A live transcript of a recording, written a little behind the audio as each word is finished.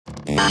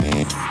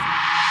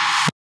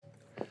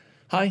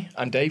Hi,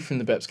 I'm Dave from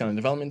the Burp Scanner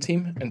development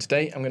team, and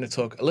today I'm going to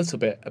talk a little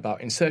bit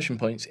about insertion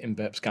points in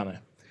Burp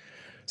Scanner.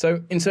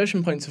 So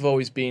insertion points have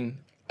always been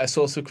a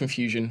source of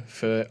confusion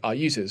for our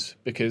users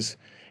because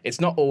it's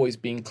not always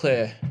been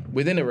clear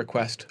within a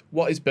request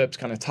what is Burp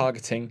Scanner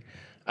targeting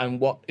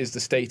and what is the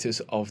status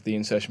of the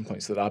insertion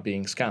points that are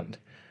being scanned.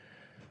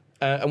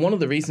 And one of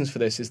the reasons for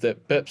this is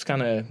that Burp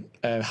Scanner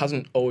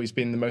hasn't always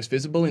been the most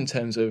visible in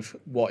terms of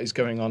what is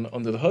going on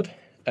under the hood.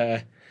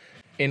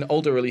 In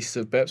older releases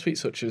of Burp Suite,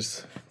 such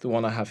as the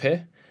one I have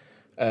here,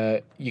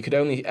 you could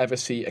only ever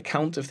see a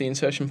count of the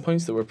insertion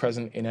points that were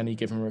present in any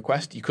given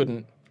request. You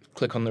couldn't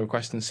click on the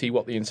request and see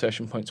what the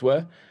insertion points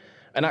were.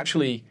 And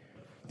actually,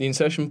 the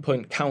insertion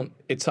point count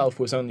itself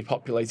was only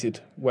populated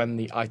when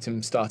the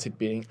item started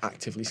being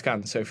actively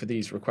scanned. So for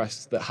these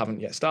requests that haven't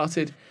yet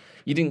started,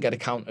 you didn't get a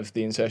count of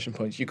the insertion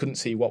points. You couldn't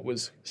see what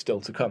was still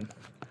to come.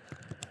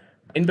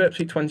 In Burp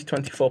Suite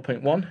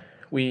 2024.1,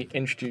 we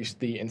introduced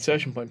the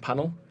insertion point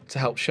panel to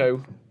help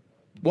show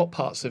what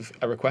parts of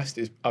a request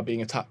are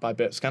being attacked by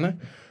Burp Scanner,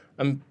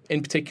 and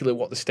in particular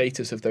what the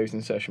status of those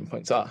insertion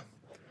points are.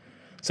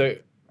 So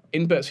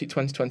in Burp Suite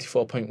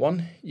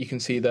 2024.1, you can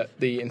see that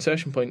the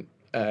insertion point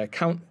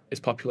count is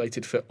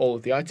populated for all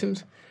of the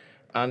items,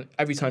 and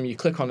every time you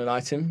click on an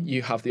item,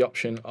 you have the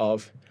option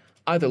of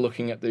either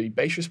looking at the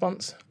base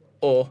response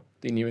or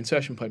the new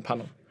insertion point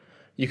panel.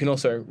 You can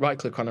also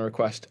right-click on a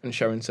request and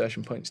show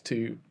insertion points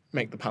to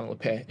make the panel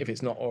appear if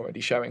it's not already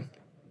showing.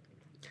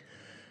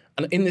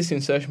 And in this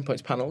insertion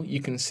points panel,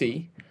 you can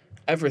see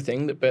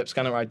everything that Burp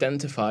Scanner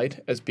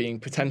identified as being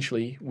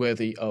potentially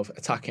worthy of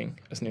attacking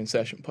as an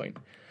insertion point.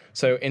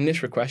 So in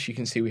this request, you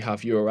can see we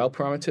have URL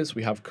parameters,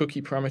 we have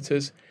cookie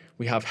parameters,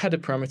 we have header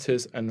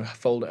parameters, and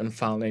folder and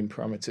file name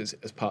parameters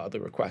as part of the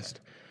request.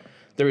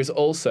 There is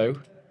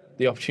also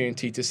the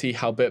opportunity to see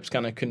how Burp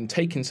Scanner can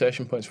take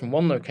insertion points from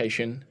one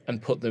location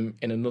and put them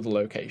in another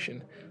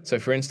location. So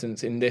for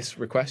instance, in this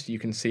request, you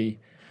can see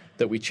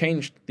that we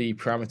changed the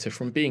parameter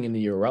from being in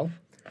the URL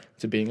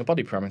to being a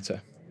body parameter.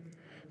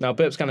 Now,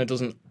 Burp Scanner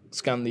doesn't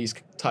scan these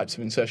types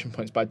of insertion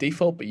points by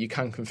default, but you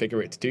can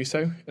configure it to do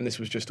so, and this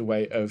was just a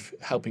way of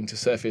helping to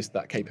surface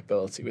that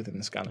capability within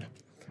the scanner.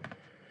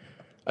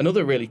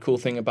 Another really cool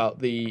thing about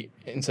the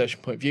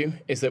insertion point view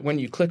is that when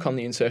you click on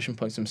the insertion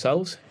points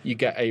themselves, you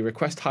get a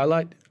request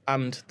highlight,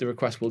 and the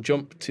request will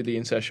jump to the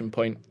insertion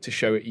point to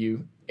show it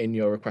you in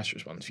your request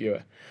response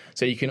viewer.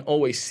 So you can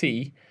always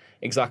see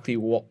exactly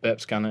what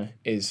Burp Scanner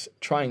is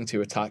trying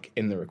to attack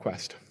in the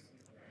request.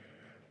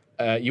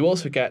 You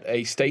also get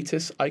a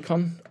status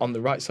icon on the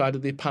right side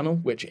of the panel,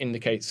 which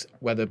indicates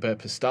whether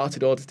Burp has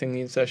started auditing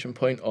the insertion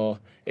point, or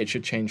it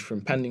should change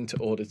from pending to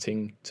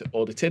auditing to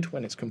audited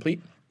when it's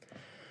complete.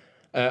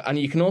 And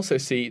you can also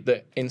see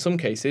that in some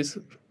cases,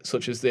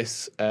 such as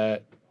this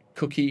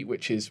cookie,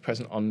 which is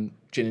present on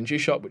Gin and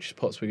Juice Shop, which is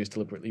Portswigger's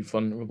deliberately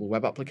vulnerable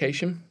web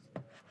application,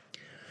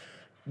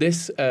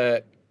 this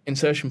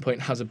insertion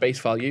point has a base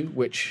value,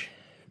 which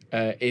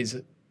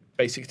is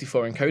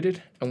base64 encoded,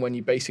 and when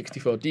you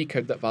base64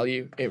 decode that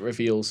value, it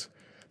reveals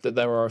that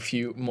there are a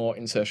few more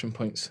insertion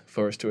points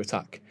for us to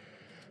attack.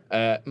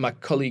 My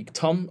colleague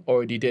Tom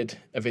already did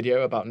a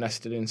video about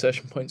nested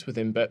insertion points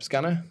within Burp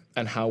Scanner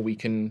and how we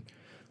can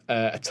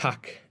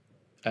attack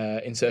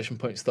insertion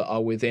points that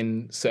are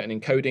within certain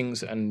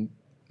encodings and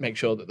make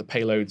sure that the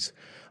payloads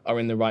are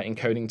in the right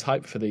encoding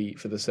type for the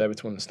server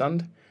to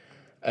understand.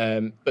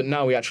 But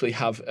now we actually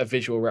have a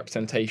visual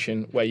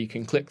representation where you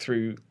can click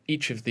through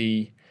each of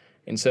the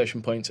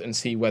insertion points and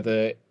see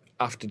whether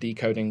after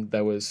decoding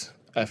there was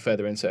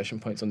further insertion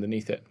points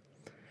underneath it.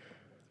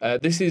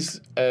 This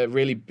is a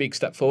really big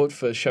step forward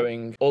for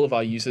showing all of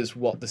our users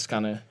what the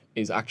scanner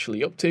is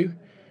actually up to.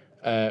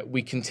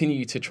 We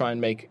continue to try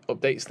and make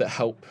updates that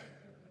help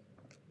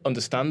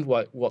understand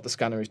what the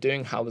scanner is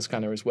doing, how the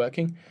scanner is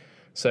working.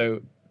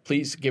 So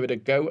please give it a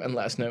go and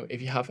let us know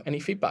if you have any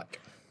feedback.